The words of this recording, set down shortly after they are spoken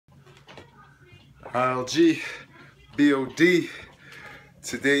Ilg Bod.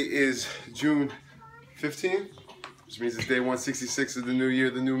 Today is June 15th, which means it's day 166 of the new year,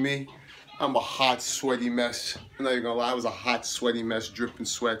 the new me. I'm a hot, sweaty mess. I'm not even gonna lie, I was a hot, sweaty mess, dripping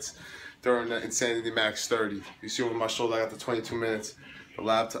sweats during the Insanity Max 30. You see over my shoulder, I got the 22 minutes. The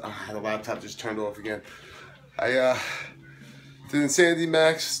laptop just turned off again. I did Insanity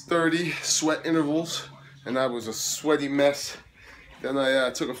Max 30 sweat intervals, and I was a sweaty mess. Then I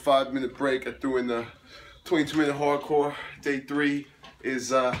took a 5-minute break. I threw in the 22-minute hardcore. Day 3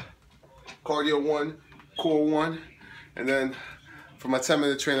 is cardio 1, core 1, and then for my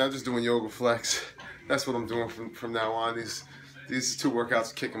 10-minute training, I'm just doing yoga flex. That's what I'm doing from now on. These 2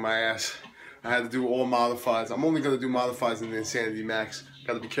 workouts are kicking my ass. I had to do all modifieds. I'm only gonna do modifieds in the Insanity Max.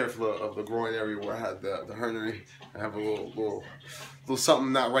 Got to be careful of the groin area where I had the herniary. I have a little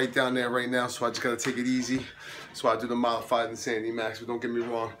something not right down there right now, so I just gotta take it easy. So I do the modified Insanity Max. But don't get me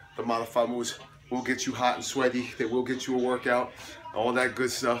wrong, the modified moves will get you hot and sweaty. They will get you a workout, all that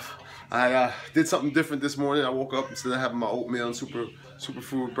good stuff. I did something different this morning. I woke up, instead of having my oatmeal and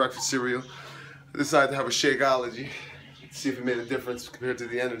superfood breakfast cereal, I decided to have a Shakeology. See if it made a difference compared to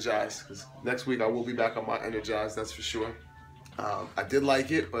the Energized, because next week I will be back on my Energized, that's for sure. I did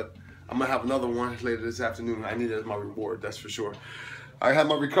like it, but I'm gonna have another one later this afternoon. I need it as my reward, that's for sure. I had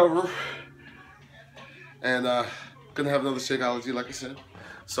my recover, and gonna have another Shakeology, like I said.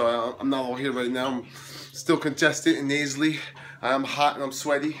 So I'm not all here right now. I'm still congested and nasally. I am hot and I'm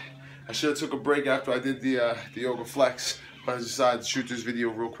sweaty. I should have took a break after I did the yoga flex, but I decided to shoot this video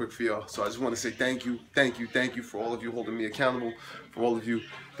real quick for y'all. So I just want to say thank you for all of you holding me accountable, for all of you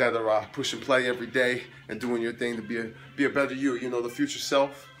that are push and play every day and doing your thing to be a better you. You know, the future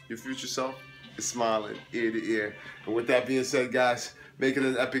self, your future self is smiling ear to ear. And with that being said, guys, make it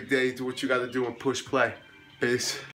an epic day. Do what you got to do and push play. Peace.